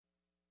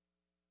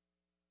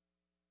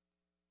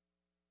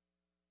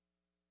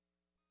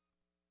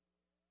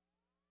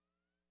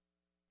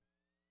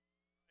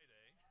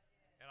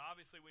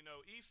obviously we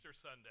know Easter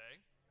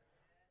Sunday.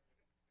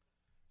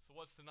 So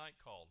what's tonight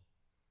called?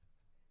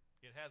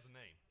 It has a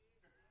name.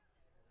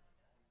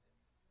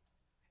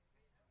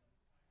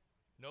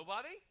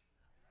 Nobody?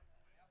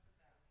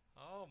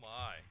 Oh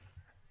my.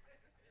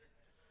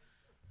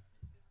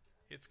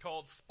 It's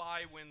called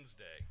Spy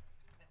Wednesday.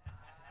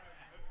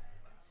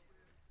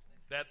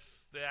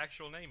 That's the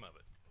actual name of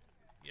it.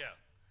 Yeah.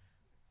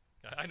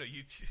 I know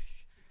you.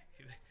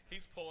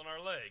 He's pulling our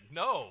leg.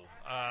 No.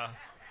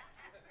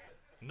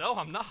 No,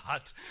 I'm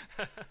not.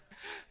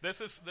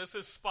 This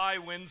is Spy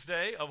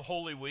Wednesday of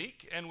Holy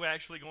Week, and we're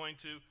actually going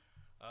to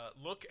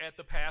look at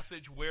the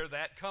passage where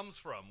that comes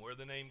from, where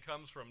the name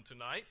comes from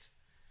tonight.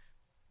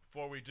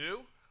 Before we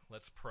do,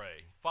 let's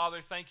pray.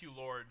 Father, thank you,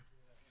 Lord,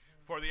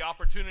 for the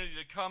opportunity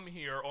to come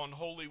here on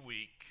Holy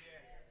Week.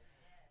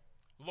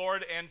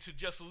 Lord, and to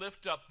just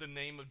lift up the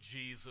name of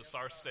Jesus,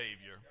 our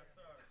Savior.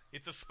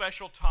 It's a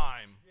special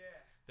time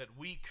that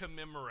we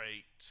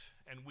commemorate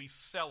and we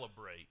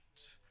celebrate.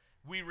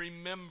 We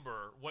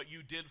remember what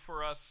you did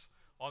for us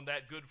on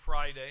that Good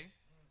Friday.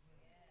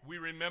 We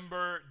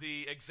remember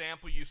the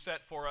example you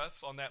set for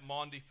us on that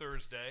Maundy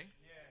Thursday.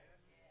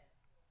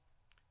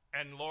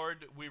 And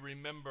Lord, we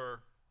remember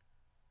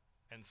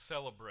and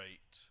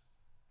celebrate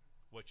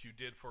what you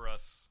did for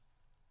us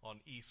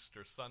on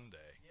Easter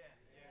Sunday.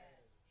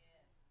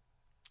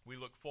 We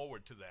look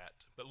forward to that.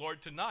 But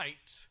Lord,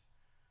 tonight,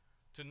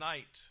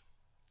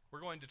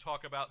 we're going to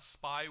talk about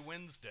Spy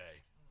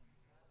Wednesday.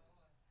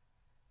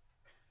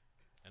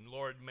 And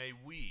Lord, may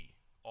we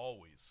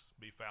always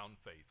be found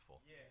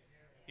faithful.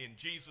 In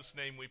Jesus'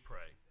 name we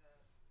pray.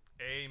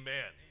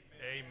 Amen.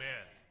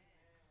 Amen.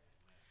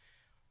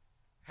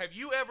 Have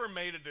you ever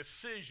made a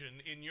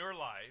decision in your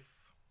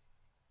life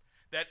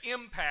that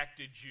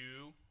impacted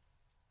you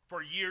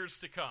for years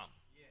to come?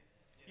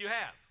 You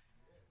have.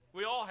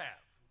 We all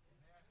have.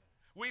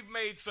 We've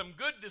made some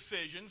good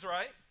decisions,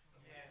 right?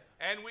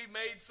 And we've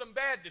made some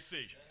bad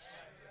decisions.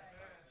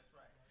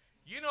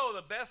 You know,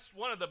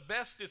 one of the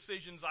best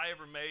decisions I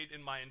ever made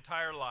in my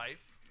entire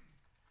life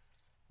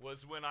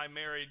was when I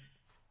married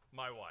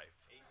my wife.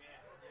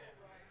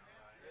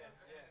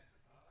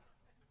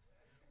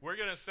 We're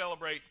going to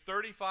celebrate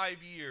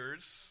 35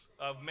 years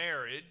of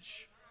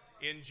marriage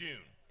in June.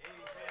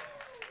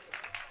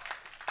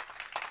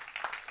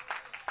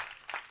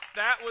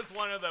 That was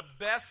one of the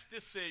best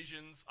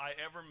decisions I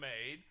ever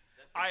made.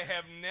 I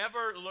have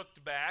never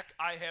looked back.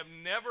 I have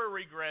never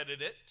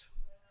regretted it.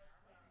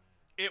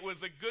 It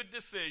was a good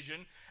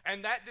decision,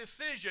 and that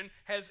decision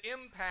has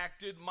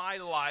impacted my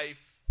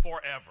life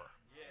forever.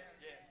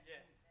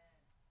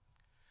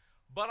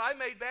 But I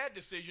made bad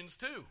decisions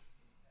too.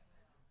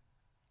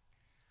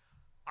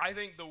 I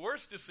think the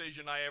worst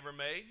decision I ever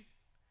made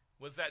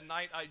was that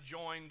night I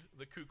joined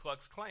the Ku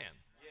Klux Klan.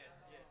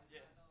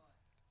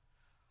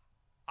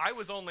 I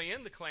was only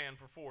in the Klan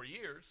for 4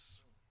 years.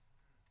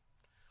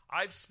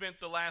 I've spent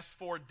the last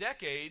 4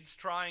 decades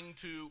trying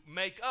to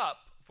make up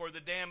for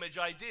the damage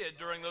I did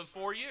during those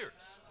 4 years.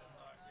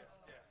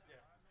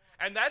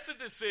 And that's a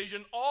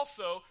decision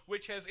also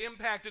which has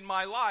impacted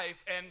my life,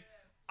 and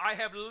I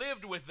have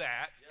lived with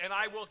that, and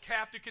I will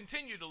have to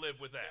continue to live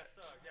with that.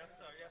 Yes,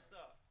 sir.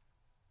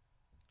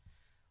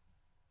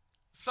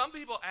 Some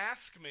people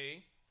ask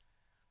me,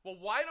 well,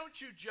 why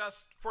don't you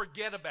just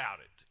forget about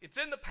it? It's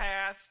in the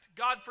past.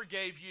 God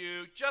forgave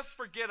you. Just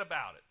forget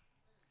about it.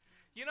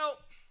 You know,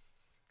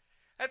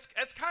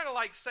 that's kind of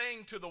like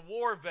saying to the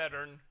war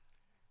veteran,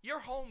 you're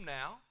home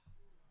now.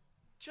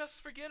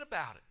 Just forget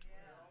about it.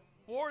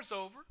 War's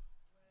over.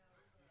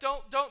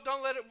 Don't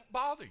let it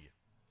bother you.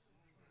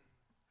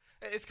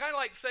 It's kind of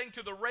like saying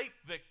to the rape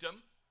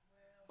victim,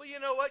 well, you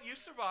know what? You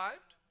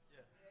survived.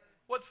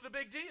 What's the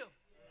big deal?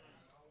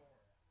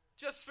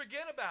 Just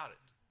forget about it.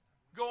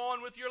 Go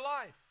on with your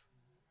life.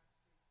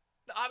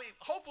 I mean,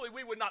 hopefully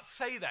we would not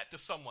say that to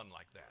someone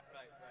like that.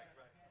 Right.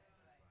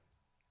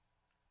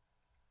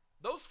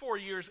 Those 4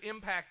 years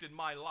impacted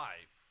my life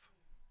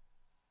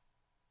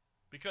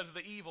because of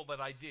the evil that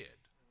I did.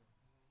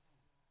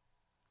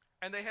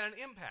 And they had an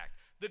impact.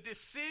 The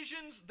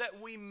decisions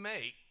that we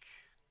make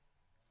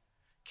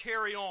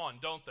carry on,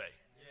 don't they?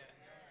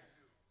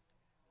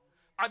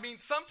 I mean,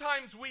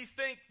 sometimes we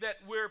think that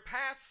we're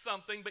past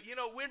something, but, you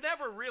know, we're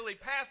never really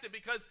past it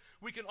because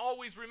we can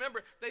always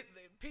remember.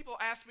 People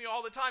ask me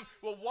all the time,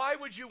 well, why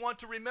would you want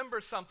to remember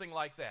something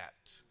like that?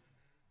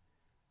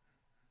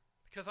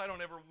 Because I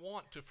don't ever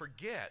want to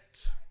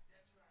forget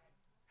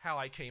how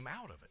I came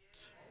out of it.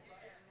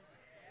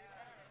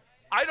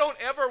 I don't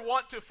ever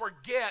want to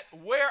forget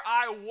where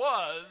I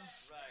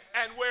was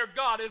and where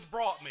God has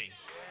brought me.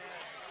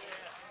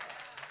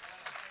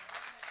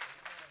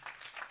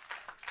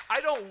 I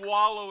don't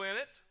wallow in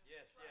it.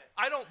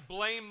 I don't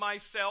blame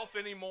myself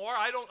anymore.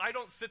 I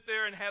don't sit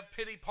there and have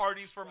pity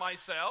parties for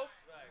myself.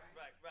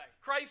 Right.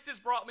 Christ has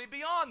brought me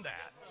beyond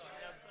that.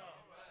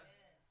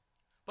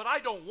 But I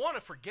don't want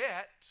to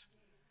forget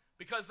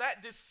because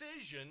that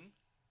decision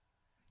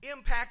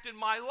impacted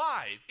my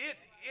life.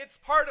 It's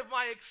part of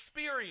my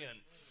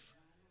experience.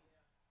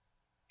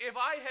 If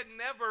I had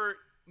never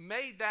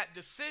made that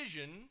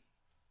decision,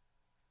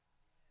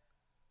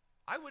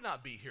 I would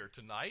not be here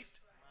tonight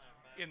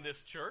in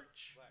this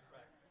church. Right,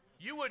 right.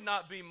 You would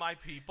not be my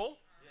people.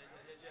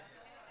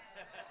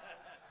 Yeah.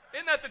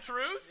 Isn't that the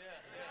truth?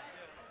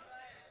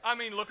 I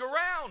mean, look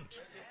around.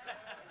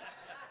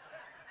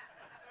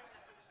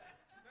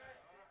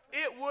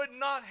 It would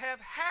not have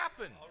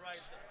happened. All right,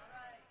 sir.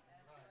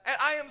 And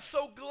I am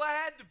so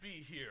glad to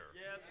be here.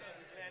 Yes, sir.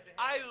 Glad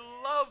to I have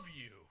you. love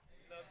you.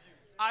 Love you.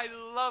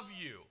 I love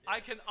you. I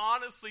can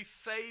honestly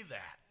say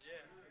that. Yeah.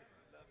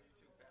 Love you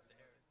too, Pastor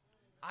Harris.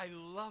 I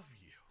love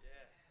you.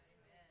 Yes.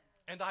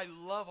 And I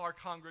love our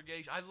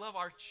congregation. I love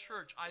our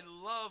church. I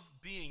love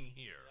being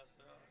here. Yes,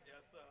 sir.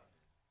 Yes, sir.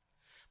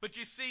 But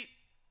you see,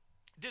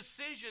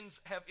 decisions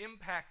have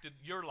impacted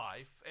your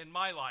life and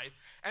my life,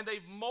 and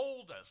they've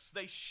molded us,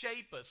 they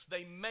shape us,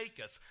 they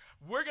make us.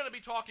 We're going to be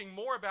talking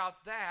more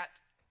about that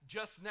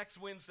just next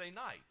Wednesday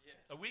night, Yes.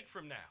 a week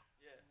from now,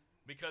 Yes.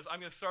 because I'm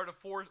going to start a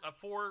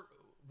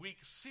four-week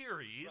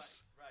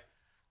series, Right.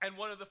 and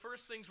one of the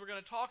first things we're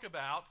going to talk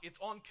about, it's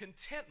on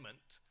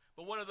contentment,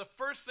 but one of the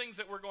first things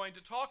that we're going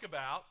to talk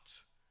about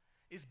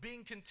is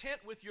being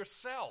content with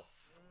yourself.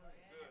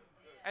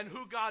 And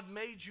who God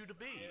made you to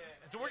be.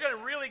 So we're going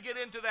to really get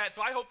into that.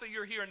 So I hope that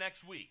you're here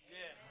next week.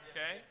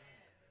 Okay?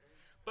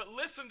 But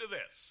listen to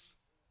this.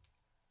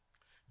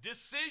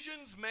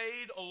 Decisions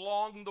made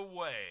along the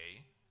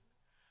way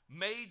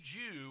made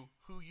you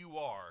who you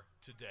are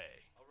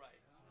today. All right.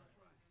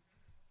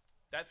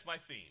 That's my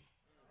theme.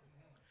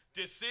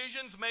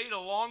 Decisions made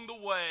along the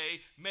way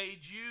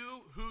made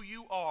you who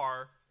you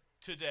are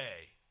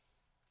today.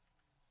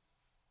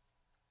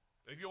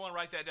 If you want to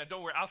write that down,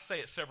 don't worry, I'll say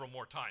it several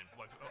more times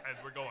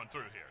as we're going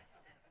through here.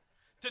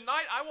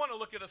 Tonight, I want to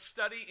look at a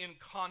study in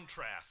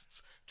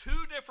contrasts.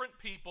 Two different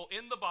people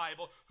in the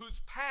Bible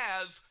whose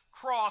paths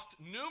crossed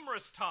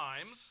numerous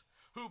times,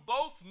 who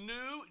both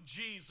knew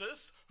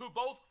Jesus, who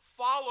both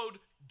followed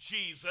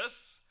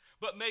Jesus,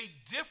 but made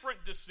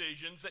different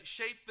decisions that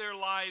shaped their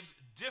lives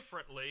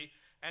differently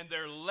and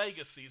their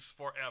legacies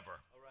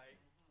forever. All right.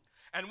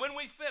 And when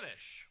we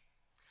finish,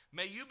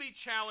 may you be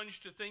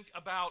challenged to think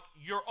about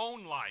your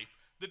own life,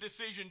 the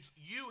decisions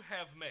you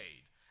have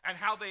made, and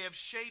how they have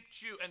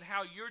shaped you, and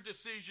how your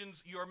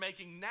decisions you're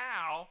making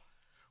now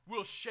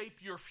will shape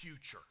your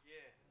future.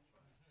 Yeah.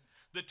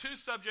 The two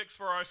subjects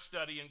for our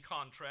study in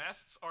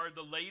contrasts are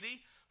the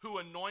lady who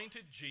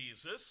anointed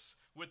Jesus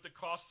with the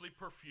costly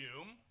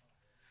perfume,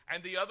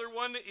 and the other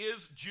one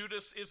is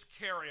Judas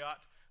Iscariot,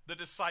 the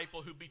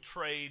disciple who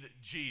betrayed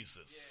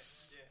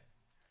Jesus. Yeah.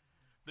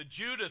 The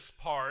Judas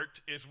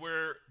part is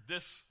where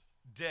this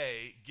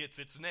day gets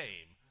its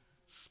name,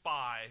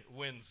 Spy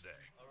Wednesday.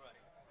 All right.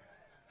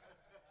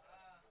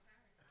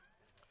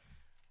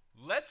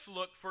 Let's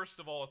look first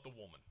of all at the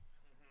woman.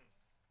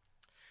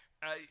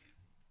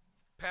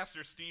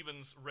 Pastor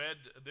Stevens read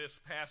this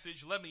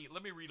passage. Let me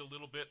read a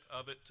little bit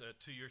of it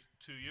to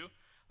you.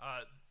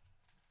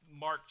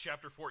 Mark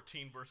chapter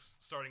 14,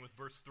 starting with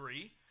verse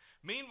 3.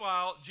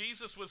 Meanwhile,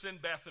 Jesus was in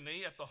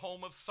Bethany at the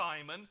home of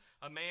Simon,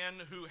 a man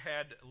who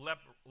had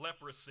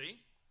leprosy,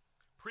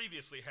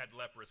 previously had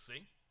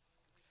leprosy.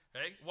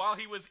 Okay? While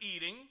he was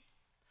eating,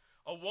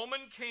 a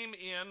woman came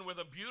in with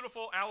a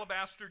beautiful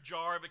alabaster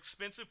jar of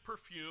expensive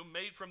perfume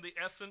made from the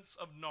essence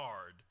of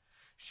nard.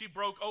 She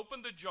broke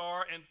open the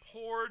jar and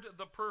poured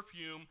the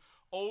perfume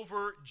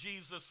over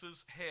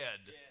Jesus' head.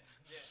 Yeah.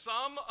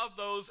 Some of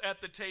those at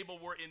the table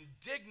were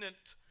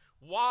indignant.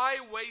 Why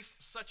waste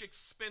such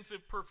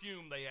expensive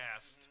perfume, they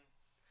asked.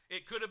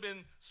 It could have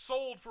been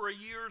sold for a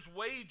year's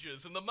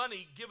wages and the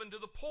money given to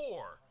the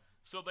poor.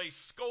 So they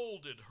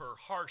scolded her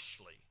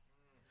harshly.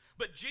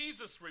 But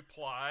Jesus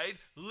replied,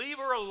 "Leave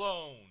her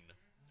alone.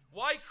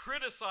 Why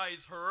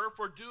criticize her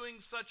for doing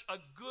such a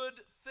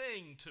good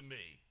thing to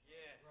me?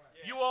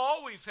 Yeah. You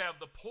always have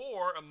the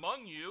poor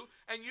among you,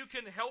 and you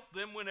can help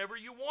them whenever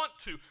you want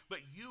to, but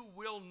you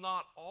will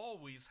not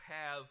always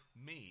have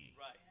me.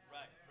 Right.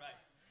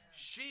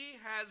 She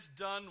has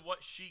done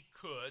what she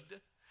could,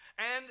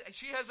 and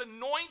she has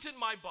anointed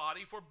my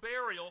body for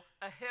burial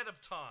ahead of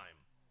time.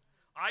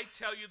 I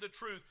tell you the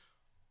truth,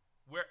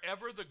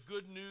 wherever the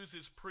good news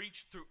is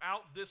preached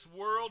throughout this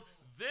world,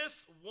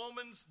 this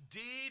woman's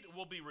deed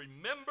will be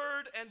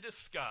remembered and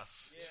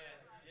discussed."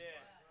 Yeah.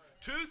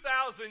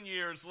 2,000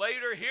 years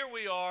later, here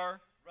we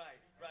are.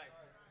 Right.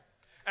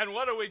 And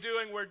what are we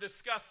doing? We're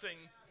discussing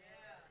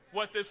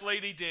what this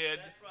lady did.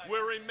 That's right.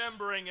 We're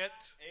remembering it.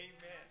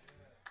 Amen.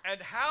 And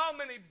how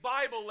many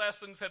Bible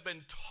lessons have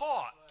been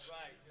taught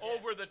Right.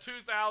 over the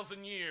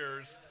 2,000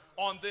 years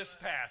on this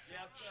passage?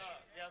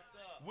 Yes,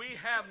 sir. We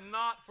have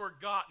not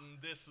forgotten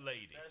this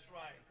lady. That's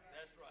right.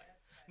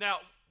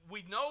 Now,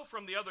 we know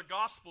from the other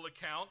gospel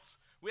accounts,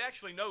 we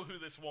actually know who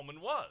this woman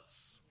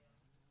was.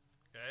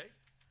 Okay?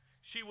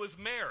 She was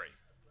Mary.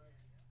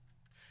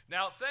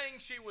 Now, saying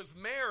she was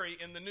Mary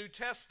in the New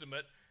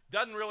Testament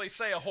doesn't really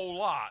say a whole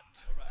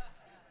lot. Right.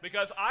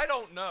 Because I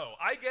don't know.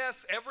 I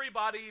guess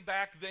everybody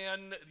back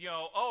then,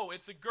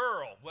 it's a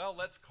girl. Well,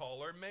 let's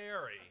call her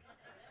Mary.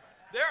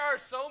 There are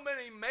so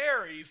many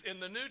Marys in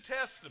the New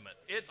Testament.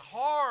 It's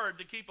hard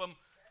to keep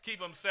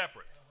them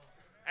separate.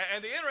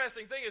 And the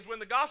interesting thing is when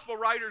the gospel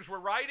writers were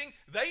writing,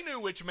 they knew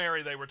which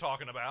Mary they were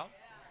talking about.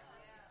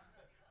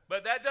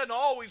 But that doesn't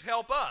always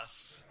help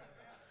us.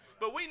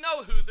 But we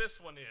know who this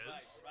one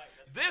is.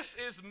 This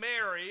is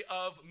Mary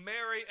of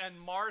Mary and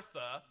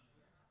Martha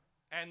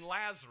and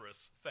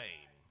Lazarus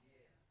fame.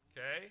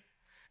 Okay?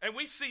 And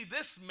we see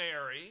this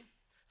Mary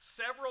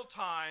several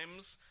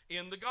times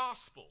in the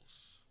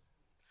Gospels.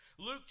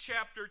 Luke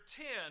chapter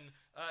 10,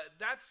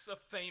 that's a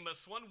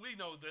famous one. We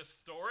know this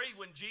story.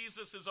 When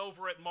Jesus is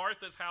over at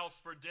Martha's house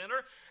for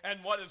dinner,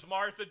 and what is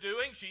Martha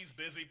doing? She's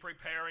busy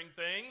preparing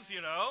things,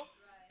 you know.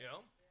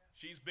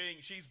 She's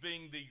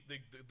being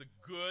the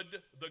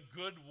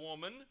good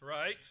woman,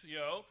 right?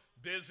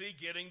 Busy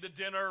getting the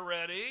dinner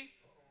ready.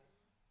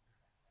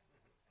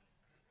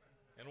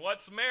 And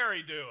what's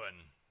Mary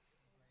doing?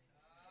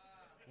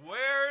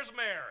 Where's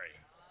Mary?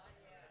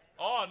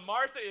 Oh, and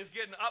Martha is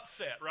getting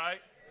upset, right?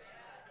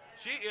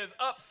 She is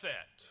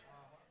upset.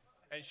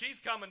 And she's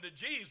coming to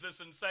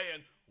Jesus and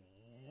saying,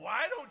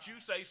 why don't you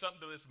say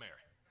something to this Mary?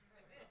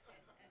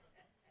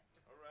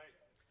 All right.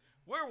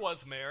 Where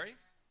was Mary?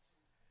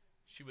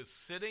 She was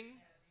sitting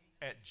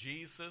at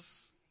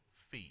Jesus'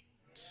 feet.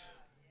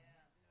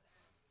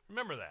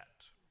 Remember that.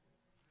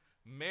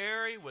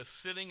 Mary was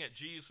sitting at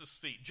Jesus'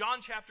 feet. John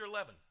chapter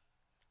 11.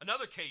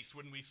 Another case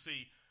when we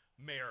see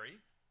Mary.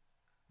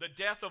 The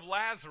death of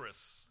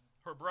Lazarus,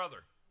 her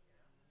brother.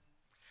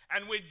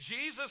 And when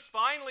Jesus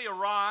finally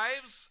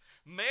arrives,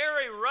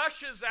 Mary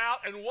rushes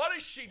out, and what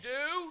does she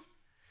do?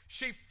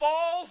 She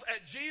falls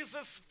at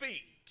Jesus' feet.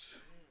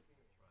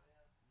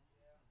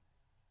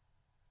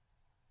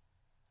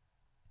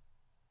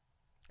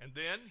 And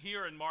then,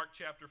 here in Mark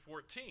chapter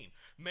 14,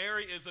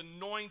 Mary is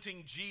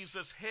anointing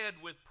Jesus' head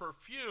with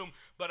perfume,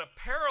 but a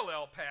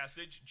parallel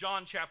passage,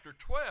 John chapter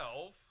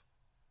 12,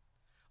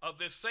 of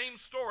this same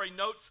story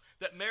notes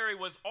that Mary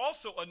was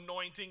also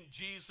anointing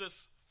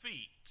Jesus'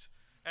 feet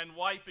and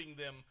wiping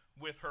them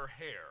with her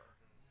hair.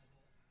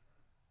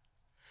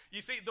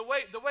 You see, the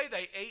way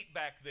they ate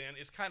back then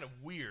is kind of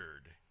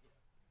weird.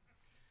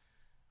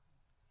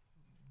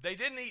 They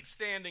didn't eat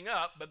standing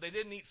up, but they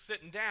didn't eat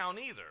sitting down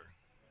either.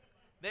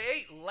 They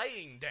ate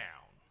laying down.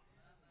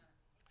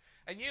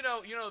 And you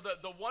know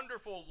the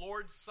wonderful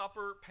Lord's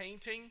Supper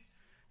painting?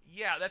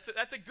 Yeah,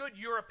 that's a good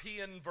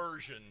European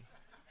version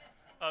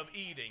of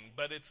eating,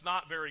 but it's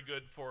not very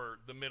good for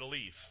the Middle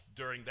East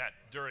during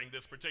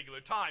this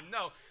particular time.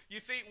 No, you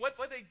see, what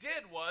they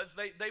did was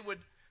they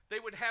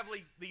would have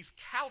these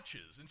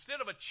couches.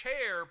 Instead of a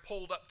chair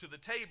pulled up to the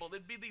table,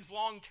 there'd be these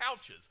long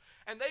couches.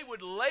 And they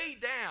would lay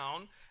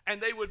down, and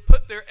they would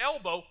put their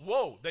elbow,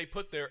 they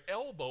put their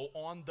elbow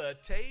on the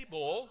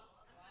table.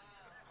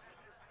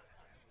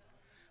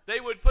 They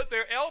would put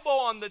their elbow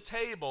on the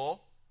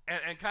table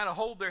and kind of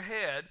hold their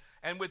head,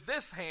 and with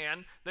this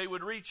hand, they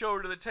would reach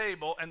over to the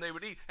table, and they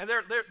would eat. And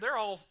they're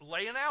all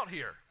laying out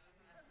here.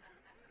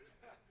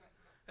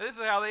 And this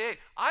is how they ate.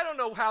 I don't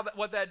know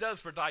what that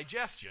does for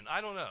digestion. I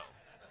don't know.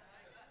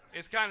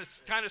 It's kind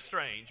of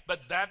strange,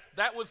 but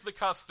that was the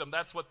custom.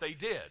 That's what they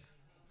did.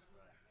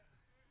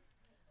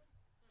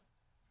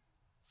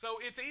 So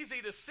it's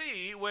easy to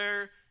see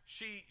where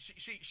she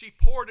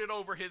poured it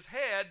over his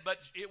head, but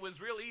it was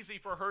real easy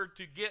for her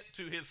to get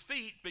to his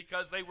feet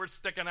because they were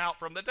sticking out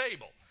from the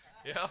table.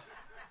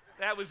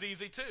 That was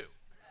easy too.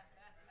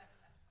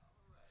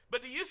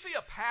 But do you see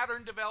a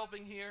pattern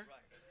developing here?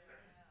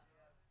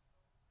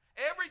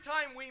 Every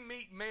time we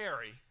meet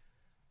Mary,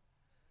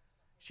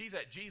 she's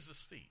at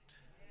Jesus' feet.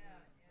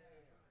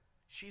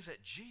 She's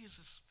at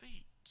Jesus'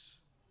 feet.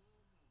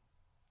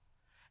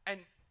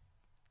 And,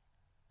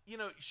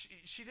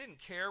 she didn't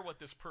care what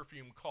this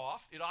perfume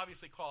cost. It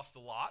obviously cost a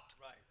lot.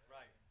 Right.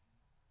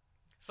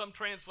 Some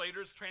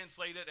translators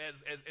translate it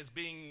as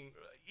being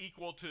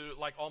equal to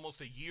like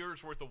almost a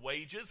year's worth of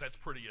wages. That's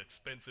pretty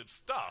expensive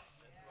stuff.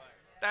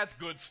 That's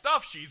good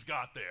stuff she's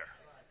got there.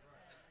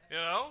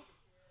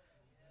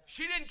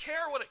 She didn't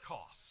care what it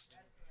cost.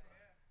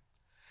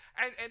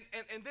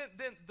 And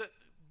then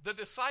the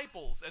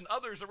disciples and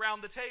others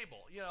around the table,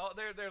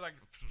 they're like,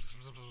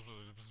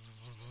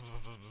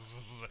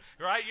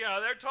 right?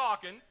 They're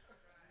talking,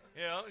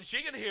 and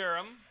she can hear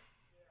them.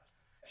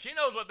 She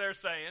knows what they're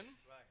saying.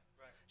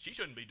 She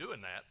shouldn't be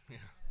doing that.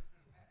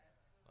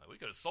 We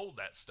could have sold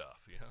that stuff.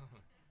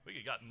 We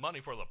could have gotten money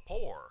for the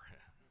poor.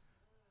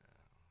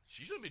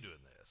 She shouldn't be doing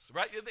this,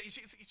 right?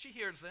 She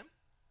hears them.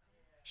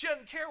 She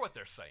doesn't care what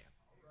they're saying.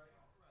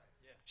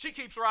 She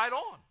keeps right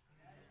on.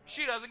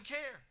 She doesn't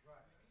care.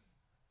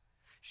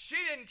 She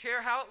didn't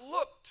care how it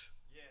looked.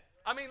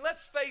 I mean,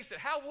 let's face it.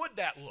 How would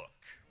that look?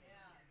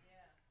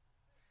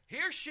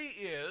 Here she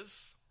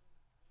is,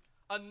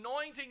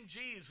 anointing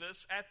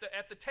Jesus at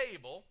the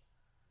table.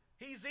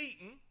 He's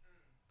eating,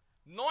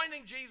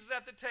 anointing Jesus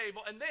at the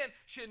table, and then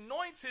she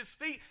anoints his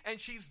feet, and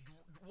she's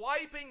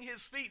wiping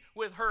his feet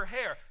with her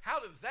hair. How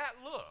does that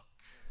look?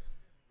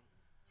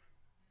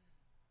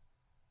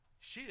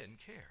 She didn't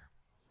care.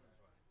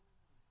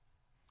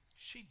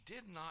 She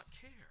did not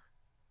care.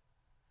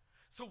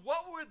 So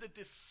what were the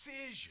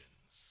decisions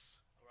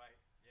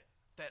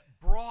that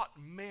brought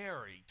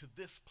Mary to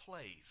this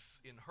place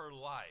in her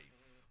life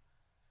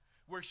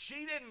where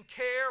she didn't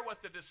care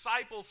what the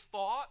disciples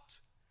thought.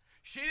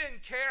 She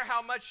didn't care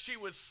how much she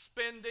was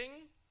spending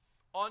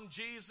on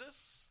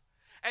Jesus.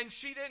 And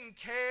she didn't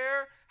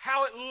care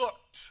how it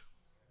looked.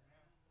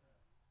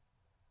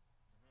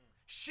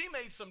 She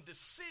made some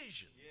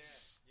decisions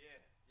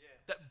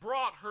that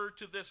brought her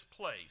to this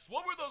place.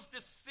 What were those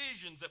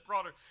decisions that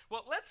brought her?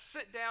 Well, let's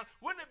sit down.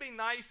 Wouldn't it be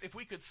nice if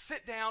we could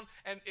sit down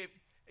and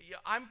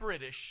I'm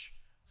British,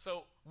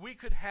 so we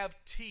could have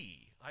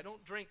tea. I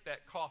don't drink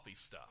that coffee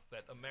stuff,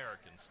 that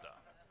American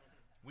stuff.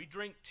 We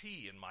drink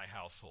tea in my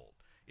household.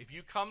 If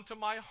you come to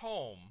my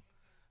home,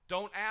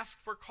 don't ask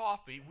for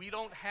coffee. We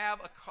don't have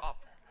a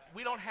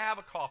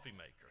coffee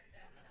maker.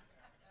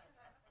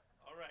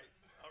 All right.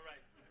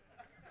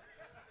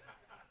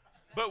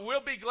 But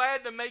we'll be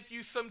glad to make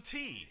you some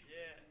tea.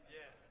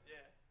 Yeah.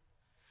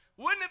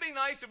 Wouldn't it be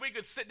nice if we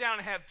could sit down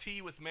and have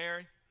tea with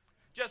Mary?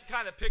 Just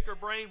kind of pick her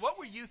brain. What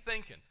were you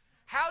thinking?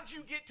 How'd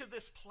you get to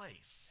this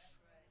place?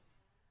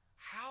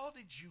 How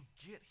did you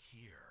get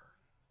here?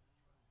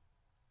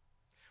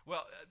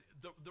 Well,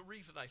 the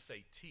reason I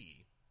say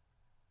tea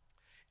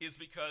is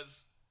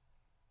because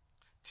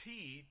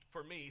T,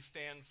 for me,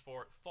 stands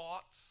for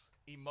thoughts,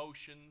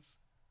 emotions,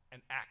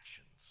 and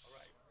actions. All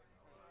right.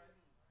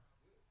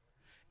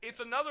 It's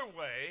another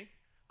way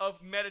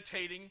of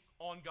meditating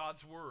on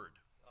God's Word.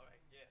 All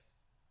right, yes.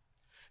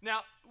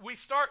 Now, we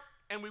start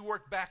and we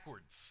work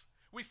backwards.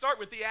 We start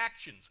with the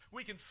actions.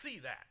 We can see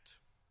that.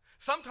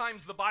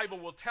 Sometimes the Bible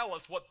will tell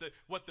us what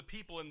the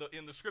people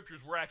in the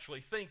Scriptures were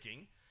actually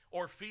thinking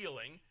or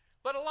feeling,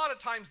 but a lot of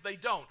times they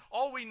don't.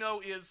 All we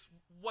know is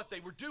what they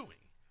were doing.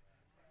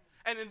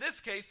 And in this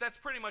case, that's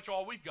pretty much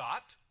all we've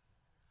got.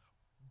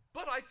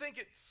 But I think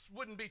it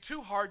wouldn't be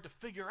too hard to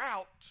figure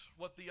out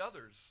what the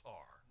others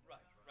are.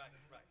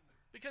 Right.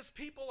 Because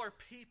people are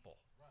people.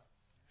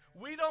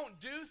 We don't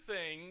do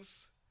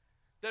things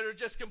that are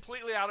just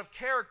completely out of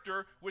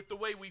character with the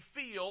way we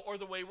feel or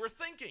the way we're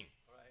thinking.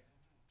 Right.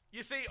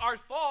 You see, our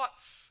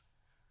thoughts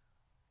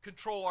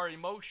control our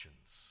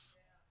emotions,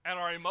 and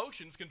our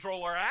emotions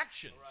control our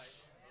actions. All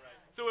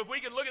right. So if we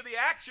can look at the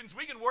actions,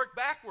 we can work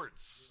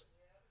backwards.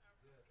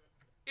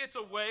 It's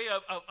a way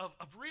of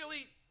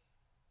really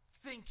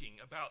thinking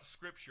about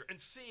Scripture and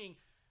seeing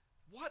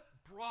what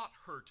brought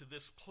her to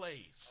this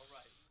place. All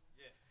right.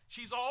 Yeah.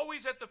 She's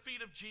always at the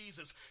feet of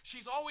Jesus.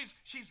 She's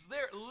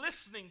there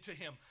listening to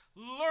him,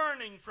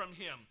 learning from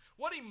him.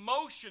 What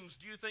emotions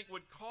do you think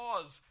would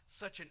cause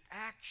such an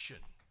action?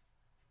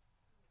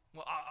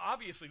 Well,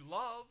 obviously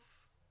love,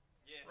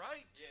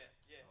 right?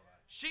 Yeah.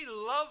 She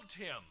loved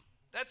him.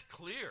 That's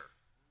clear.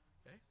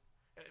 Okay?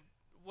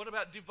 What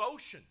about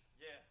devotion?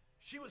 Yeah.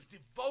 She was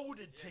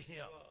devoted to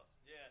him.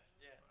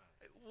 Yeah.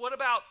 What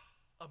about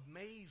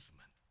amazement?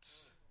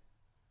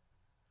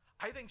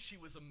 I think she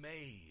was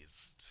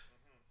amazed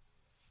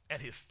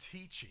at his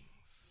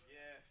teachings,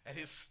 at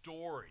his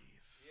stories,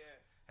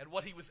 at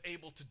what he was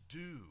able to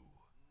do.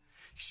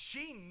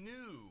 She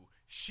knew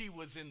she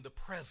was in the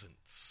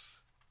presence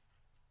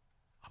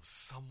of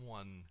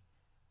someone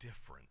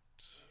different.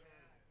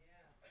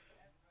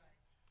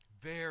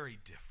 Very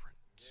different.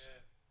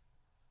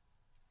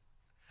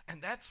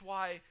 And that's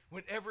why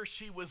whenever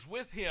she was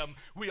with him,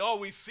 we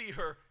always see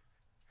her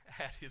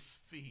at his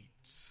feet.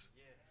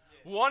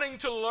 Wanting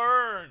to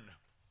learn.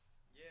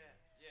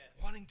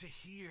 Wanting to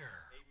hear.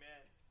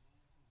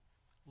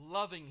 Amen.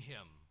 Loving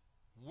him.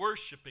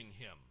 Worshiping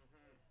him.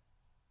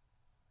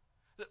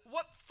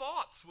 What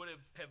thoughts would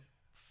have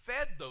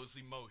fed those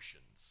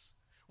emotions?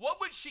 What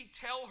would she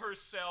tell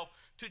herself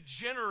to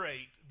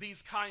generate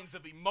these kinds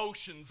of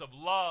emotions of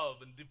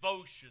love and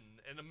devotion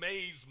and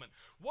amazement?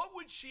 What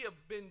would she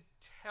have been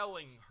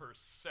telling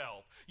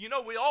herself? You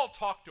know, we all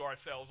talk to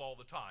ourselves all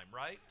the time,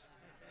 right?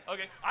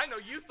 Okay, I know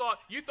you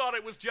thought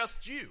it was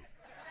just you.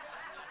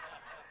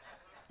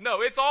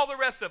 No, it's all the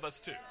rest of us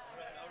too.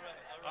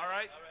 All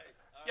right?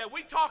 Yeah,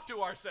 we talk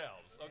to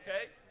ourselves,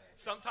 okay?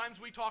 Sometimes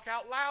we talk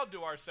out loud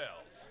to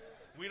ourselves.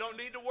 We don't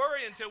need to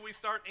worry until we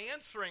start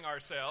answering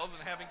ourselves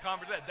and having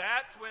conversation.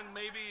 That's when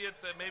maybe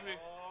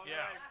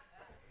yeah.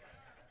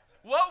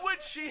 What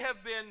would she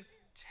have been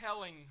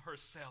telling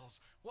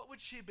herself? What would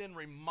she have been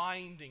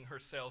reminding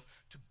herself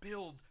to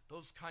build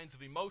those kinds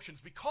of emotions?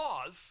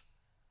 Because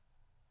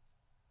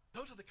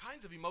those are the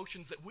kinds of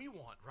emotions that we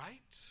want,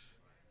 right?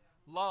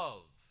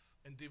 Love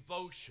and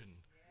devotion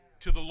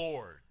to the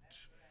Lord.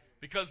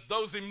 Because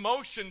those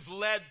emotions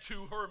led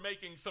to her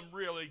making some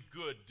really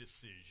good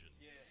decisions.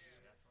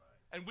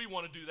 And we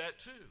want to do that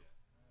too.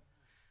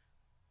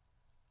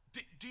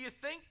 Do you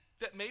think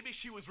that maybe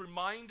she was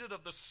reminded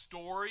of the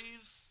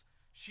stories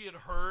she had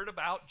heard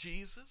about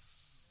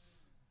Jesus?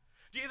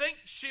 Do you think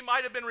she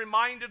might have been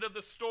reminded of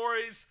the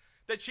stories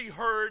that she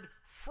heard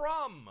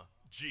from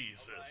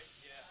Jesus? All right.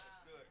 Yeah,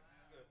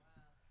 that's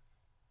good.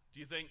 Do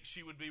you think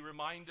she would be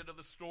reminded of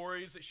the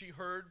stories that she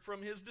heard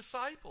from his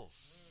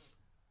disciples?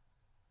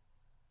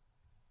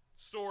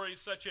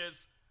 Stories such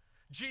as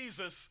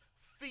Jesus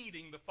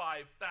feeding the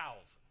 5,000.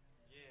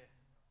 Yeah.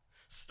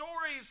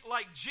 Stories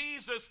like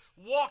Jesus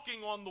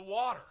walking on the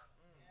water.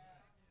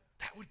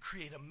 That would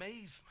create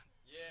amazement.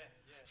 Yeah.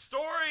 Yeah.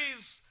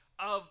 Stories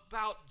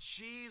about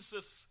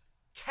Jesus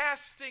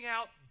casting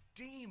out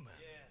demons.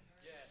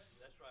 Yes.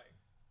 That's right.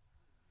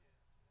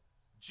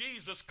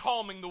 Jesus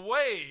calming the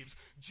waves.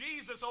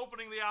 Jesus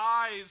opening the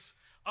eyes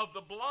of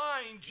the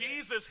blind.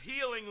 Jesus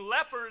healing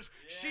lepers.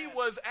 Yeah. She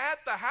was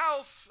at the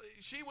house.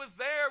 She was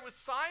there with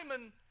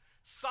Simon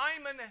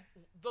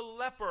the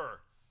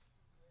leper.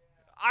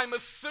 I'm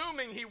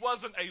assuming he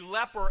wasn't a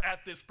leper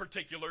at this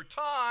particular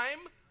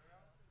time,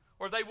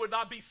 or they would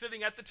not be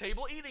sitting at the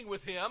table eating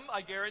with him, I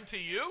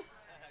guarantee you.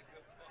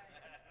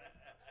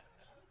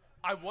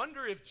 I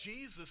wonder if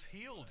Jesus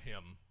healed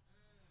him.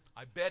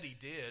 I bet he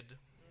did.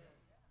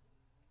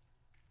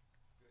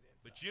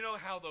 But you know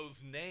how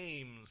those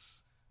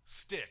names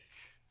stick.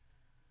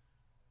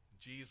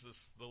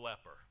 Jesus the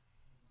leper.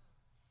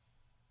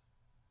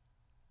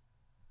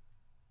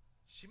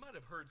 She might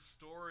have heard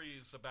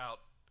stories about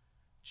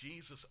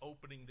Jesus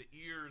opening the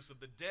ears of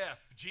the deaf,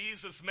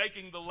 Jesus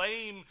making the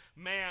lame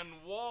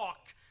man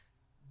walk,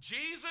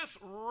 Jesus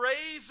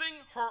raising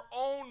her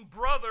own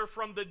brother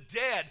from the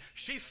dead.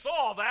 She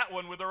saw that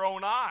one with her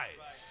own eyes.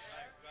 Right. That's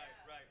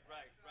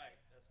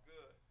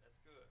good.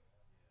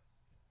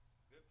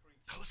 Good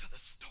preaching. Those are the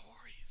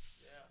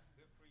stories. Yeah,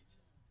 good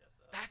preaching. Yes,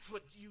 sir. That's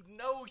what you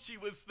know she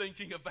was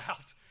thinking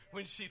about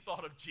when she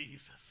thought of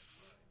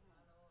Jesus.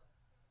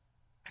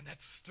 And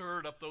that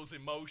stirred up those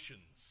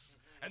emotions.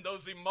 And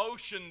those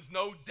emotions,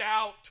 no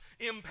doubt,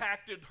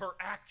 impacted her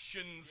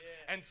actions.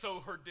 Yeah. And so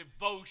her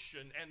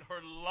devotion and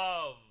her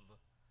love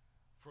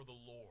for the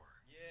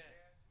Lord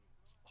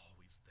was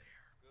always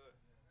there. Good.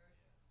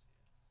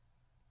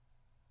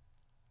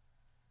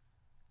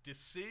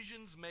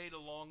 Decisions made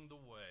along the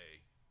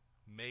way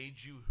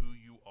made you who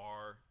you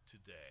are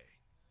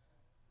today.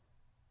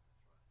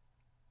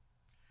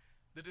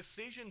 The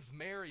decisions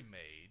Mary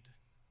made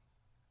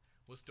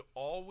was to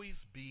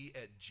always be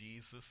at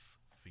Jesus'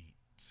 feet.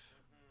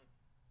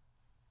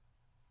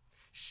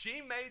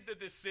 She made the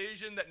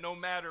decision that no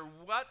matter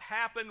what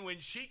happened when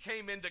she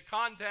came into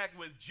contact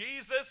with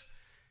Jesus,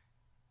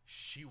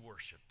 she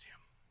worshiped him.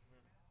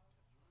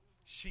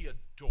 She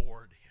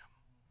adored him.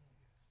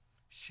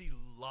 She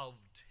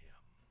loved him.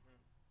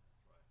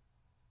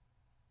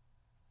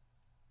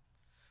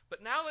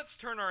 But now let's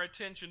turn our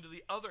attention to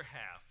the other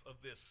half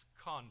of this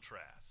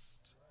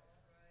contrast.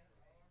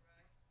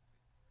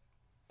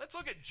 Let's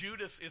look at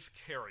Judas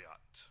Iscariot.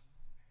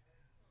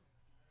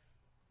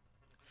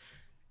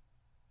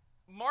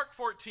 Mark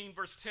 14,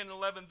 verse 10 and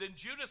 11, then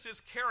Judas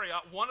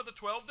Iscariot, one of the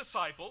 12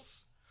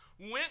 disciples,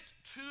 went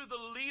to the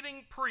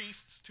leading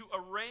priests to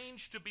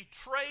arrange to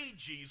betray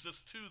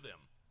Jesus to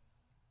them.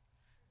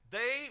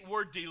 They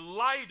were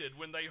delighted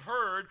when they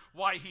heard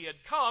why he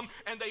had come,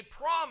 and they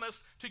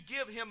promised to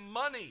give him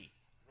money.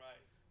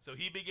 Right. So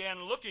he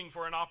began looking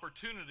for an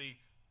opportunity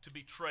to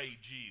betray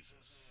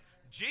Jesus.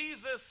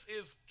 Jesus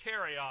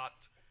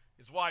Iscariot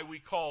is why we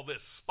call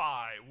this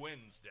Spy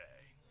Wednesday.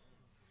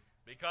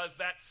 Because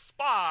that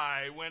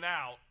spy went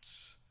out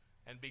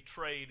and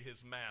betrayed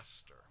his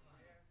master.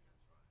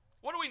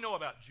 What do we know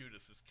about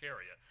Judas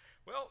Iscariot?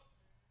 Well,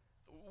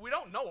 we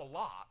don't know a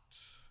lot.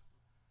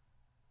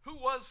 Who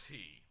was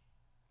he?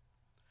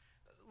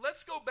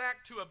 Let's go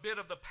back to a bit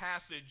of the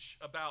passage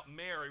about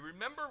Mary.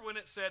 Remember when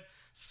it said,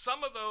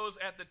 some of those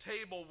at the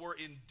table were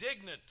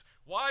indignant.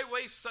 Why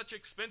waste such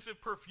expensive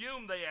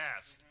perfume, they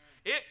asked.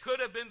 It could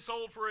have been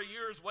sold for a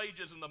year's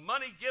wages and the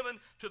money given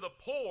to the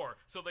poor.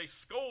 So they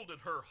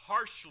scolded her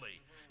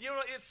harshly. You know,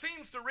 it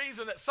seems to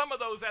reason that some of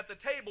those at the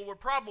table were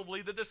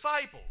probably the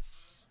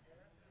disciples.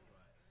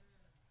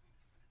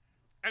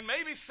 And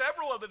maybe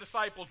several of the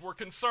disciples were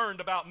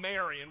concerned about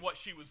Mary and what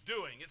she was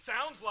doing. It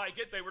sounds like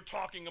it. They were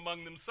talking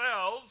among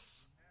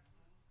themselves.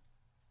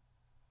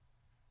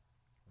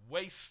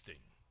 Wasting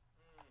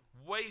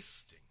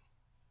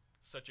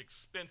such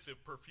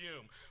expensive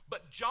perfume.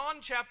 But John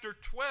chapter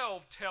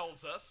 12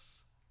 tells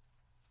us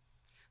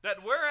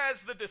that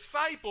whereas the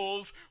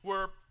disciples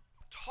were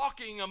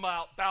talking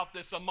about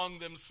this among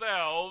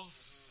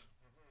themselves,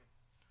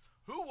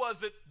 who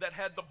was it that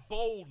had the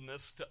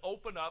boldness to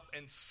open up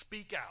and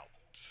speak out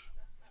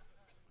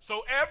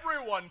so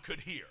everyone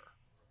could hear?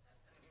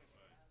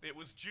 It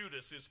was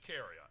Judas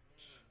Iscariot.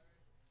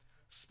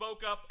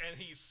 Spoke up and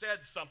he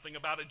said something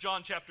about it.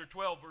 John chapter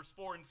 12, verse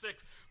 4 and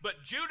 6.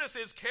 But Judas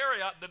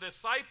Iscariot, the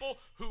disciple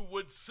who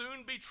would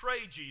soon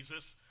betray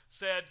Jesus,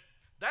 said,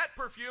 that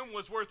perfume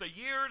was worth a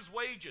year's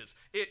wages.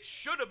 It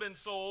should have been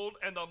sold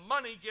and the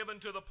money given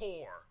to the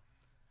poor.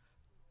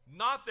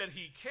 Not that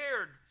he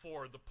cared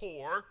for the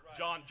poor.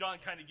 Right. John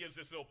kind of gives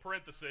this little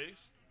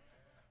parenthesis.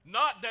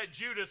 Not that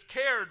Judas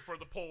cared for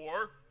the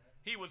poor.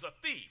 He was a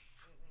thief.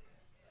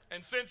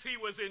 And since he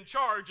was in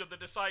charge of the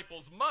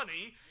disciples'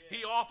 money,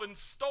 he often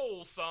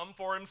stole some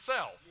for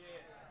himself.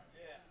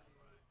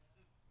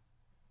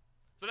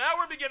 So now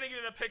we're beginning to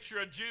get a picture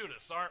of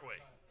Judas, aren't we?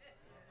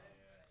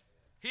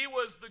 He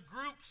was the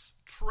group's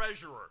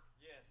treasurer.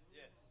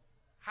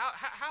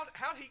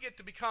 How did he get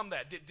to become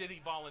that? Did he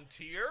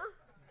volunteer?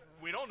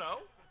 We don't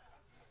know.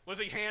 Was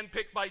he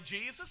handpicked by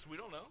Jesus? We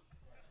don't know.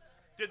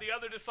 Did the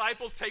other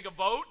disciples take a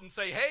vote and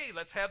say, hey,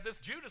 let's have this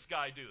Judas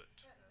guy do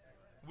it?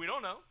 We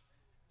don't know.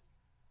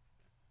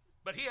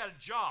 But he had a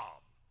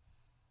job.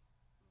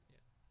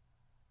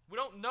 We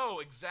don't know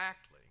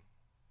exactly.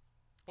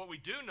 What we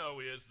do know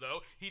is,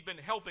 though, he'd been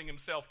helping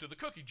himself to the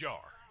cookie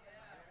jar.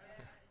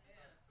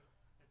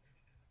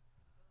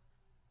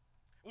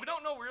 We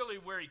don't know really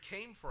where he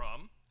came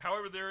from.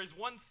 However, there is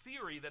one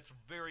theory that's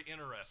very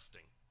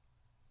interesting.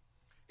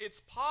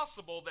 It's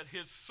possible that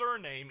his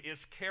surname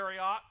is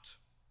Kariot,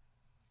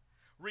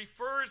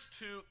 refers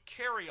to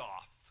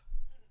Karioth,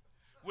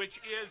 which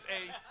is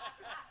a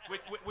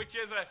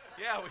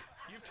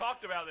you've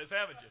talked about this,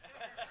 haven't you?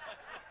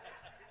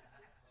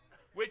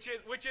 Which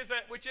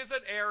is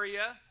an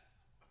area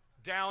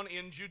down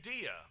in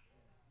Judea.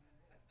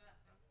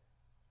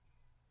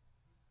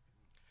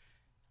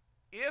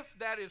 If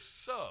that is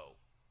so,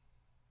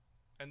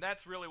 and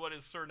that's really what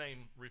his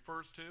surname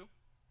refers to,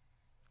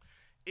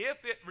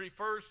 if it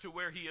refers to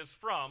where he is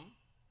from,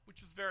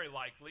 which is very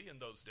likely in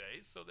those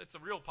days, so that's a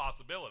real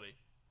possibility,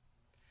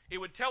 it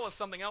would tell us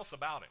something else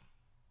about him.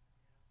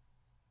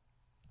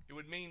 It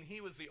would mean he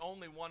was the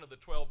only one of the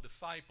 12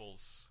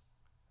 disciples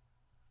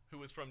who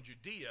was from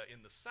Judea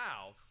in the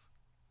south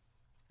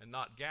and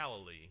not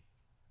Galilee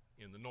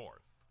in the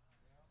north.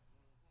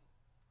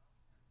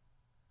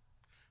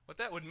 What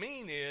that would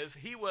mean is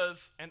he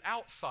was an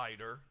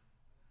outsider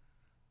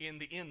in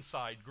the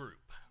inside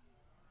group.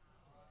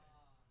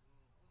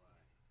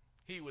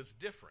 He was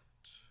different.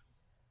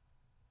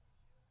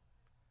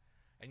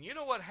 And you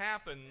know what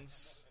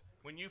happens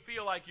when you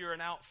feel like you're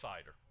an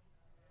outsider?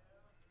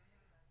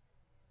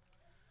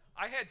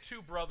 I had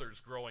two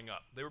brothers growing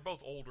up. They were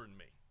both older than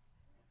me.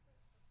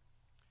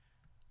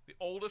 The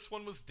oldest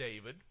one was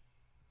David.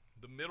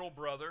 The middle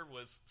brother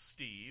was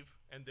Steve.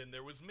 And then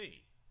there was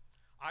me.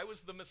 I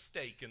was the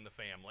mistake in the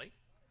family.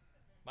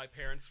 My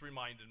parents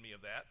reminded me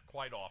of that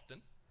quite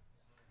often.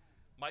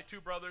 My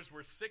two brothers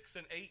were 6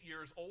 and 8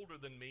 years older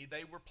than me.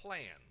 They were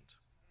planned.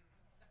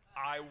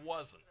 I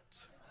wasn't.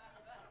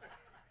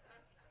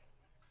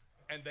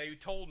 And they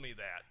told me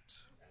that.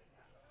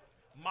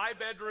 My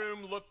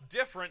bedroom looked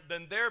different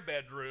than their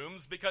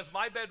bedrooms because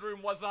my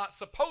bedroom was not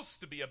supposed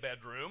to be a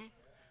bedroom.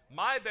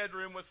 My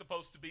bedroom was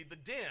supposed to be the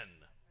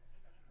den.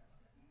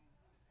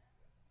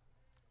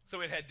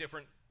 So it had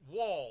different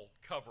wall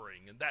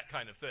covering and that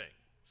kind of thing.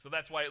 So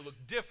that's why it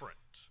looked different,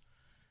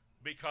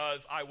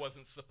 because I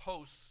wasn't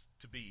supposed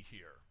to be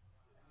here.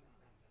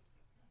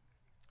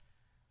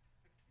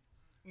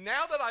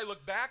 Now that I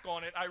look back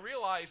on it, I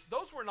realize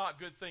those were not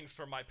good things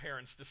for my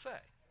parents to say.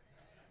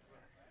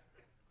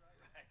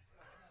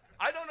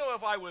 I don't know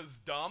if I was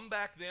dumb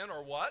back then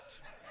or what,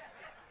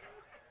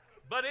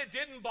 but it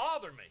didn't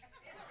bother me.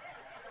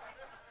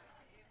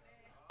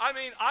 I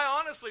mean, I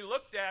honestly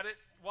looked at it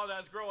while I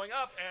was growing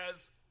up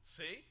as,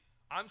 see,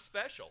 I'm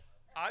special.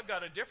 I've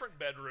got a different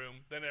bedroom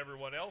than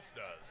everyone else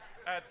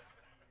does.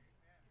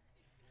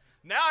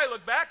 Now I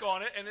look back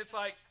on it and it's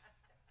like,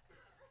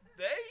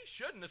 they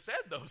shouldn't have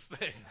said those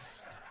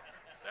things.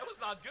 That was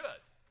not good.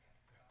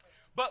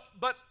 But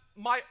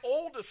my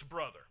oldest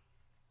brother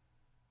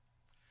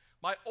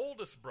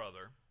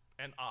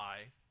and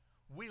I,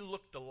 we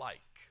looked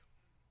alike.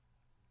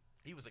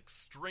 He was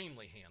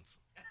extremely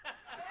handsome.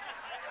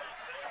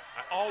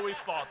 I always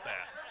thought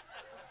that.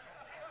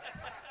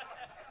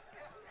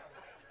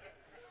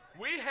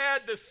 We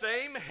had the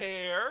same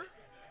hair.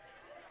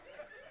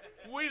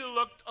 We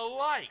looked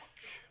alike.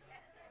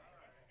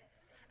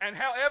 And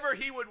however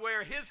he would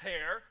wear his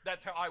hair,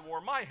 that's how I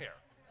wore my hair.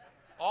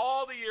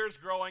 All the years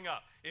growing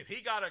up. If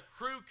he got a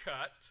crew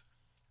cut,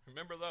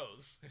 remember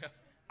those?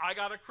 I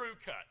got a crew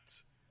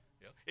cut.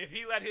 If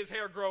he let his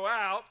hair grow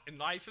out and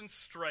nice and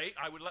straight,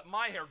 I would let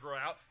my hair grow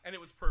out, and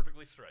it was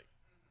perfectly straight.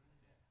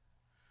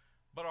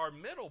 But our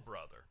middle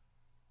brother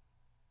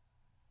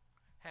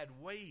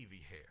had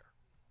wavy hair.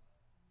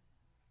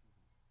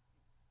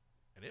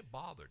 And it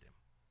bothered him.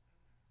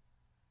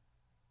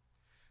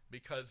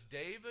 Because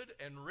David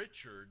and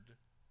Richard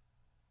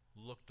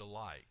looked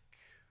alike.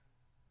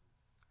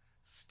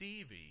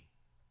 Stevie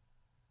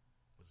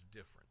was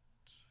different.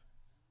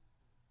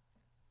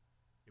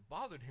 It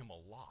bothered him a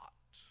lot.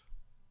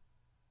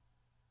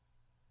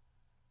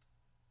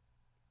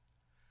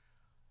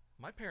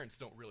 My parents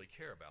don't really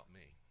care about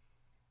me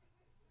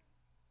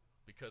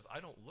because I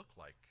don't look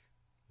like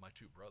my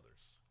two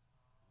brothers.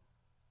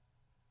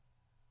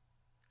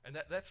 And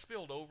that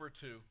spilled over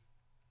to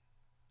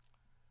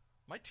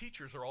my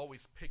teachers are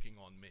always picking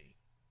on me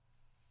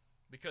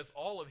because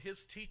all of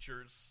his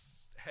teachers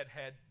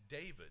had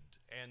David,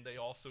 and they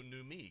also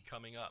knew me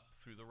coming up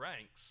through the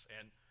ranks,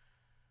 and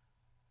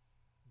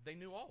they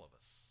knew all of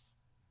us.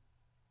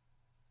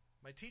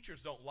 My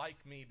teachers don't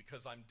like me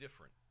because I'm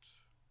different.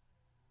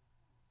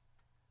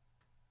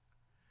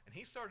 And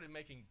he started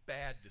making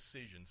bad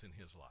decisions in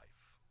his life.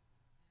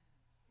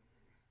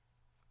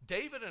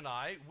 David and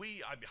I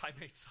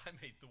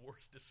made the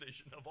worst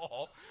decision of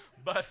all,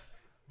 but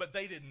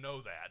they didn't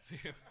know that.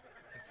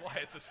 That's why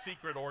it's a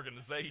secret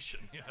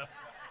organization,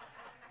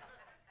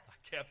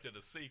 I kept it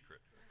a secret.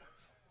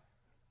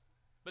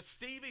 But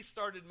Stevie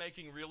started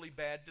making really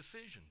bad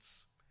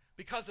decisions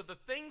because of the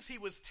things he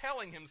was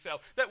telling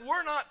himself that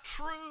were not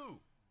true.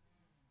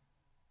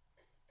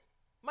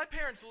 My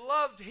parents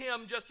loved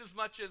him just as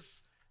much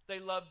as they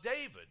loved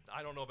David.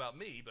 I don't know about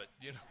me, but,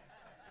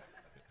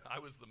 I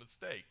was the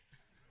mistake.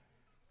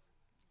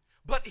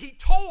 But he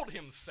told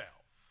himself,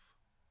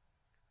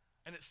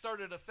 and it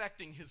started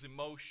affecting his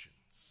emotions.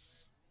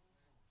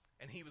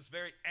 And he was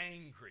very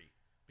angry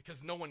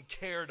because no one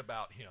cared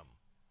about him.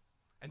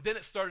 And then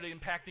it started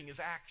impacting his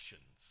actions.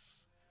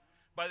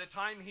 By the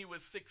time he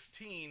was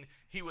 16,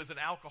 he was an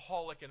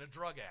alcoholic and a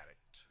drug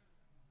addict.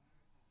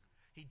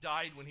 He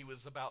died when he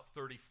was about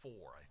 34,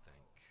 I think.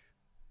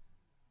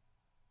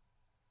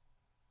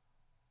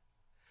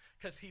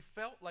 Because he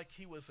felt like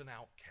he was an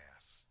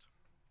outcast.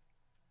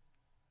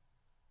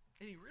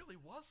 And he really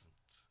wasn't.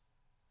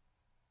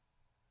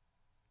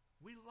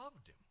 We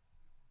loved him.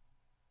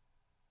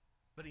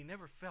 But he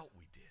never felt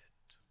we did.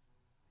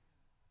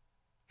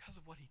 Because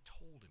of what he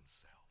told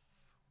himself.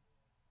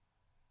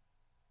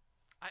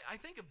 I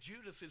think of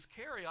Judas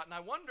Iscariot, and I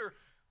wonder,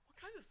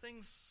 what kind of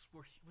things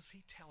was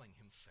he telling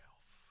himself?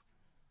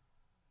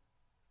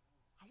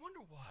 I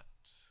wonder what.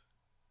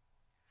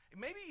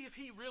 Maybe if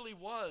he really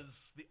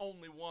was the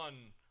only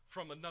one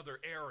from another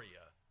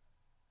area,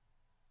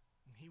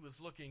 and he was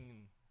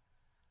looking,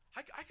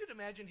 I could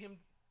imagine him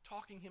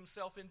talking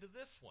himself into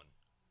this one.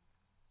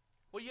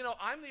 Well,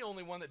 I'm the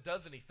only one that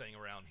does anything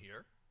around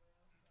here.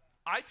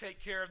 I take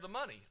care of the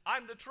money.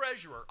 I'm the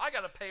treasurer. I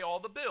got to pay all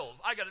the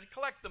bills. I got to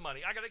collect the money.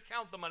 I got to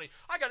count the money.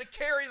 I got to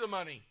carry the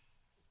money.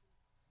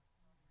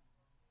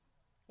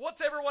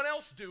 What's everyone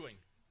else doing?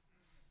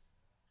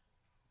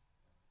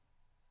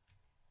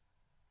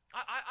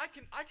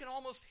 I can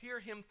almost hear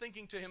him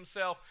thinking to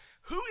himself,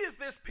 who is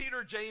this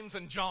Peter, James,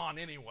 and John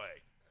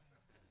anyway?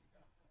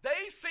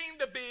 They seem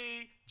to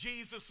be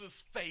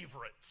Jesus'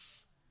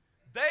 favorites.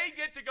 They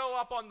get to go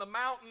up on the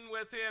mountain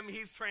with him.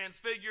 He's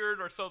transfigured,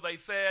 or so they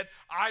said.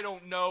 I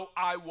don't know.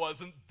 I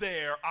wasn't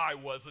there. I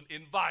wasn't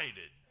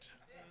invited.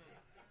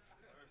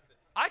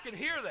 I can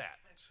hear that.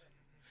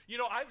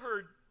 I've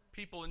heard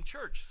people in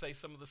church say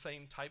some of the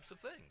same types of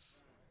things.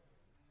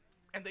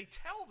 And they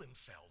tell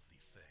themselves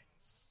these things.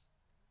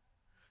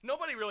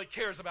 Nobody really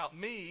cares about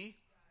me.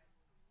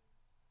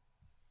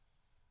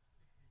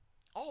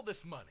 All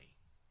this money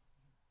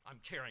I'm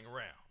carrying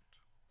around.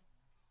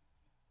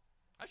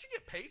 I should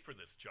get paid for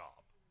this job.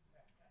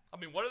 I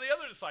mean, what are the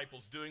other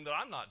disciples doing that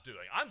I'm not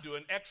doing? I'm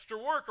doing extra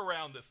work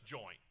around this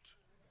joint.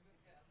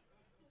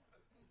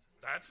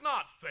 That's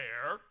not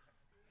fair.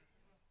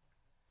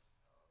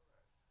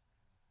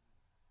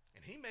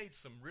 And he made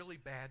some really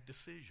bad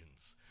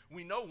decisions.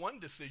 We know one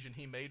decision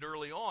he made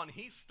early on.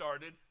 He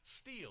started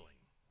stealing.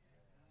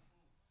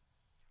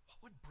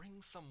 What would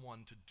bring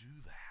someone to do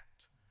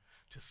that?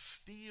 To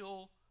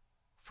steal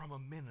from a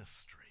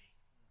ministry?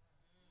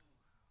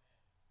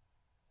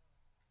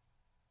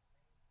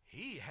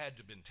 He had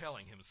to have been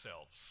telling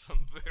himself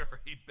some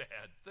very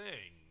bad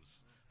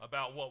things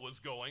about what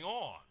was going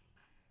on.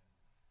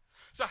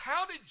 So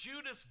how did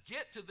Judas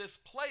get to this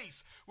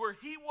place where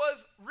he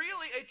was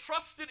really a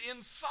trusted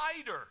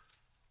insider?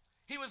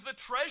 He was the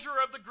treasurer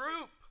of the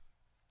group.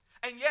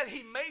 And yet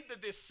he made the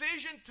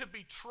decision to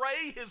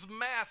betray his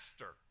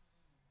master,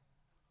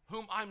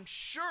 whom I'm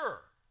sure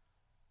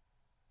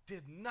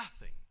did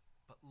nothing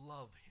but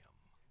love him.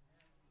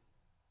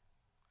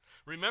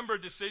 Remember,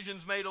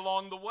 decisions made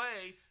along the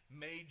way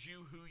made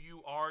you who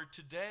you are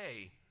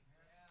today.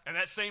 And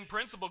that same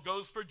principle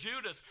goes for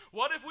Judas.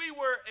 What if we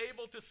were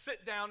able to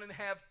sit down and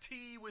have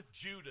tea with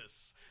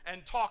Judas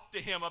and talk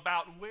to him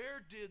about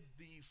where did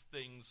these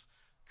things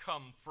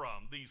come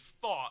from, these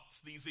thoughts,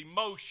 these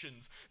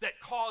emotions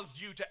that caused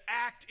you to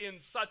act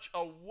in such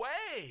a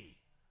way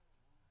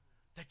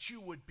that you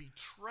would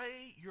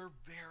betray your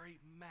very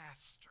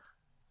master?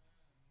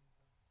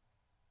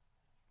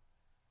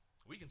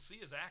 We can see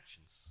his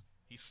actions.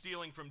 He's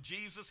stealing from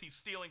Jesus. He's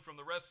stealing from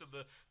the rest of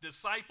the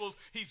disciples.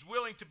 He's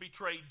willing to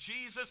betray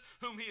Jesus,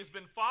 whom he has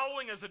been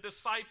following as a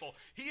disciple.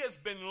 He has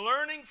been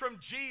learning from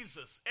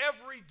Jesus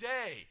every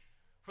day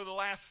for the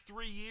last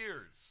 3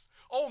 years.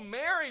 Oh,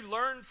 Mary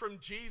learned from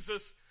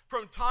Jesus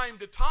from time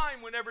to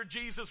time whenever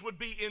Jesus would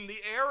be in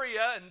the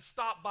area and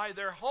stop by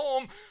their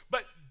home.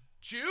 But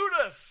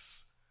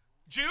Judas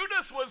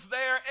was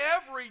there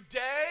every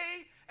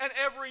day and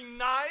every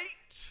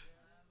night.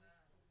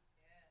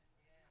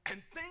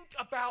 And think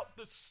about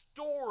the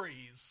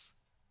stories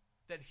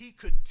that he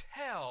could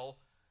tell.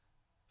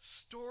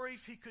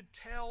 Stories he could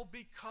tell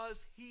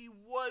because he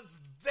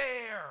was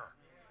there.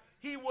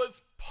 He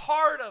was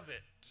part of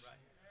it.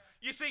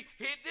 You see,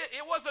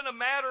 it wasn't a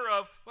matter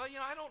of, well,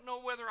 I don't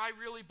know whether I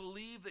really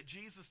believe that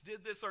Jesus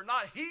did this or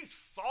not. He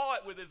saw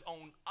it with his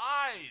own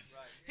eyes.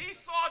 Right. He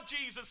saw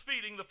Jesus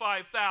feeding the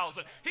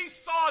 5,000. He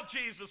saw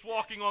Jesus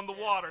walking on the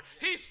water.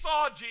 He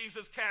saw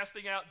Jesus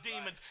casting out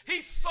demons.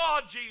 He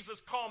saw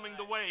Jesus calming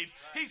the waves.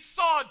 He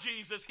saw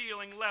Jesus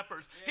healing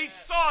lepers. He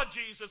saw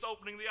Jesus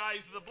opening the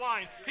eyes of the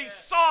blind. He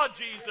saw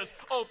Jesus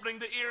opening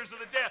the ears of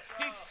the deaf.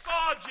 He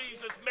saw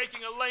Jesus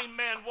making a lame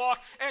man walk.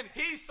 And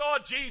he saw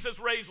Jesus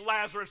raise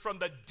Lazarus from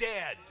the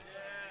dead.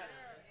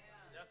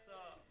 Yes, sir.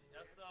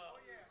 Yes, sir.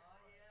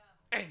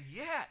 And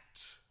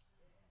yet,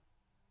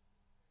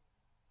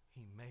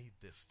 he made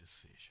this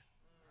decision.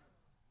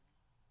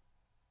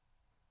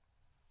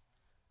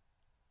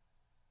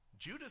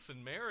 Judas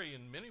and Mary,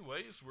 in many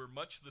ways, were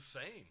much the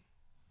same.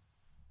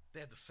 They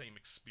had the same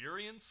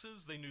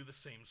experiences. They knew the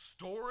same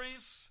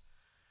stories.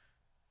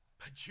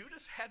 But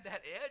Judas had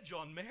that edge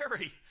on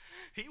Mary.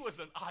 He was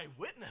an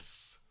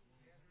eyewitness.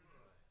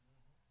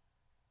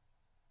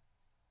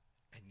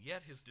 And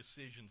yet his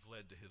decisions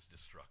led to his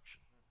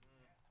destruction.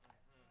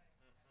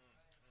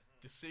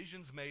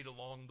 Decisions made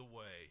along the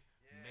way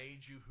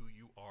made you who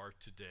you are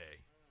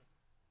today.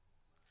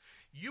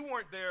 You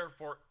weren't there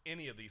for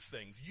any of these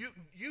things.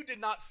 You did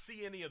not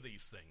see any of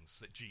these things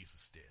that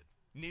Jesus did.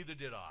 Neither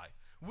did I.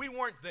 We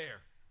weren't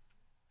there.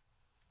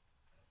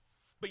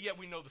 But yet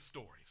we know the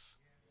stories.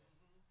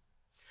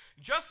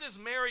 Just as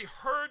Mary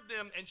heard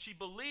them and she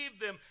believed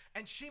them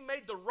and she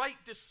made the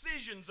right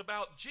decisions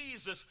about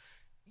Jesus,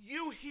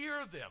 you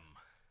hear them.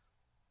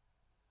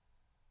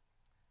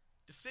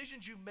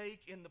 Decisions you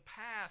make in the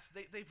past,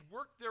 they've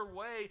worked their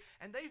way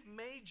and they've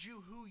made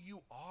you who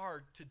you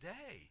are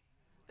today.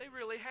 They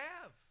really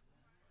have.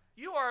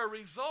 You are a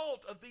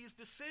result of these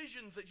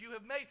decisions that you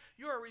have made.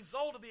 You are a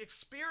result of the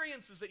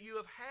experiences that you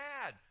have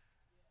had.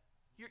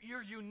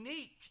 You're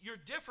unique. You're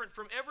different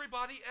from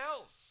everybody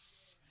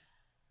else.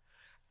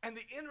 And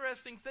the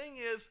interesting thing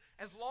is,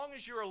 as long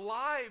as you're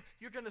alive,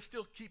 you're going to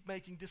still keep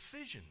making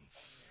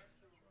decisions.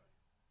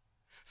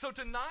 So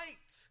tonight,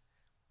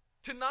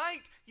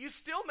 you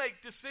still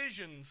make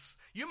decisions.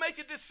 You make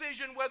a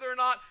decision whether or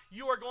not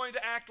you are going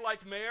to act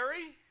like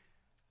Mary.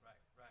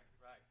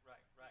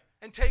 Right.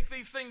 And take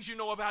these things you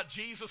know about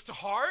Jesus to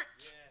heart.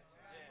 Yes.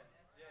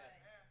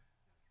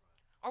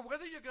 Or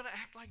whether you're going to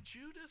act like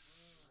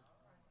Judas.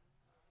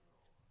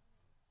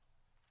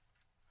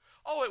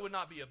 Oh, it would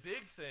not be a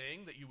big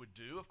thing that you would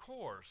do. Of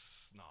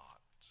course not.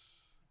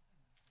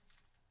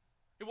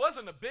 It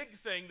wasn't a big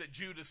thing that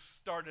Judas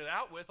started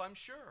out with, I'm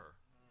sure.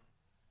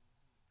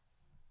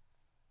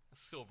 A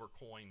silver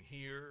coin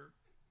here,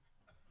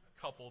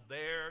 a couple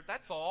there,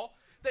 that's all.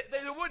 They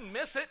wouldn't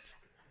miss it.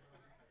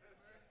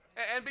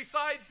 And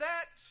besides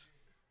that,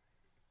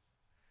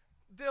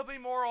 there'll be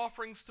more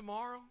offerings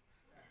tomorrow.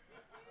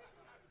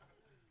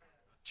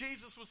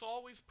 Jesus was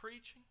always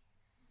preaching.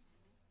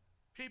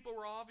 People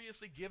were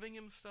obviously giving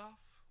him stuff.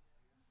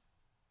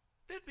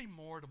 There'd be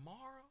more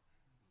tomorrow.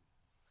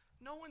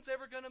 No one's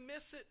ever going to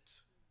miss it.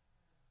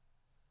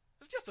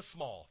 It's just a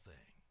small thing.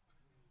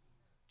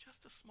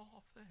 Just a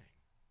small thing.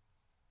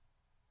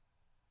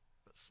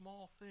 But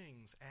small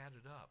things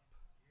added up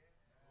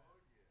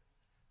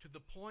to the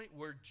point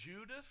where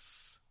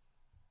Judas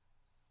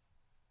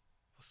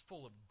was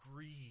full of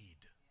greed.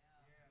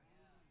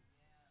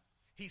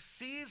 He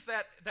sees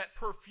that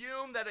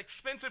perfume, that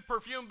expensive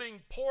perfume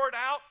being poured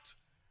out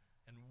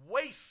and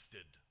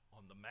wasted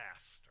on the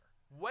master.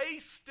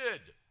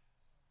 Wasted.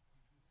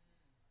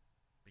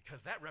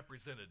 Because that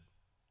represented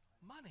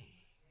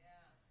money.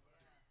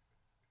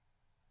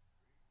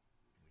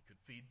 We could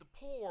feed the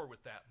poor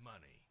with that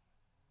money.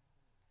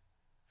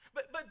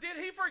 But did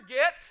he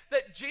forget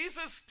that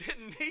Jesus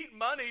didn't need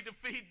money to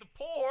feed the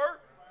poor?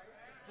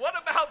 What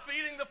about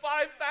feeding the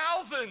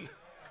 5,000?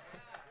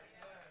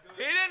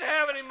 He didn't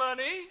have any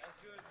money.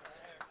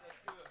 That's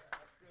good.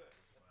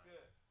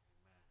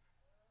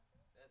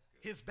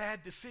 His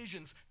bad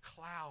decisions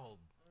clouded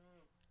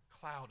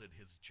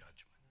his judgment.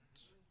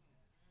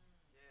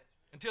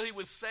 Until he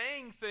was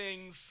saying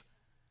things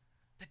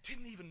that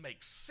didn't even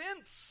make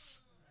sense.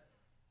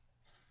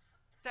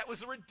 That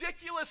was a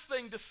ridiculous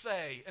thing to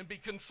say and be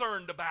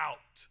concerned about.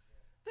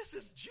 This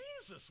is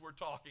Jesus we're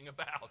talking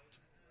about.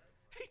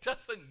 He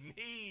doesn't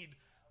need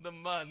the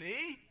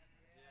money.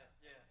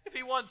 If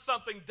he wants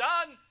something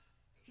done,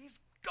 he's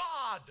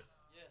God.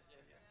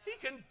 He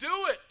can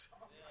do it.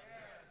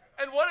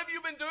 And what have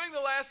you been doing the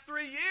last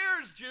 3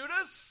 years,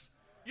 Judas?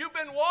 You've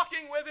been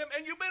walking with him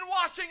and you've been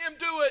watching him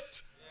do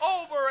it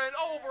over and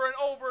over and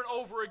over and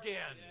over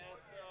again.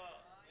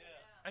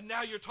 And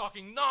now you're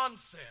talking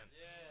nonsense.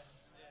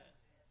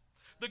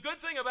 The good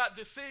thing about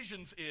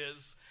decisions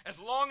is, as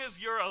long as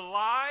you're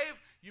alive,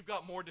 you've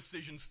got more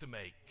decisions to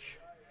make.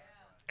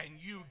 And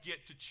you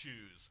get to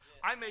choose.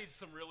 I made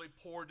some really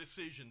poor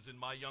decisions in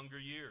my younger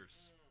years.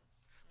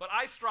 But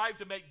I strive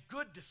to make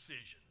good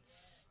decisions.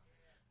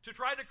 To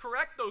try to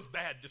correct those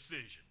bad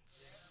decisions.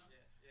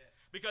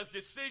 Because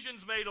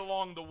decisions made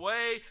along the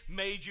way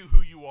made you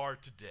who you are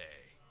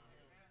today.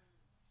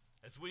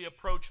 As we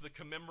approach the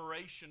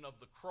commemoration of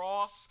the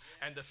cross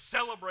and the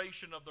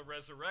celebration of the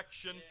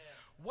resurrection,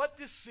 what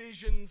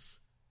decisions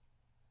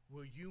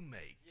will you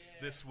make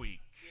this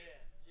week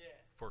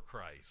for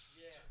Christ?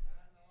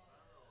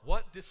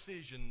 What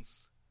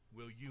decisions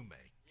will you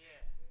make?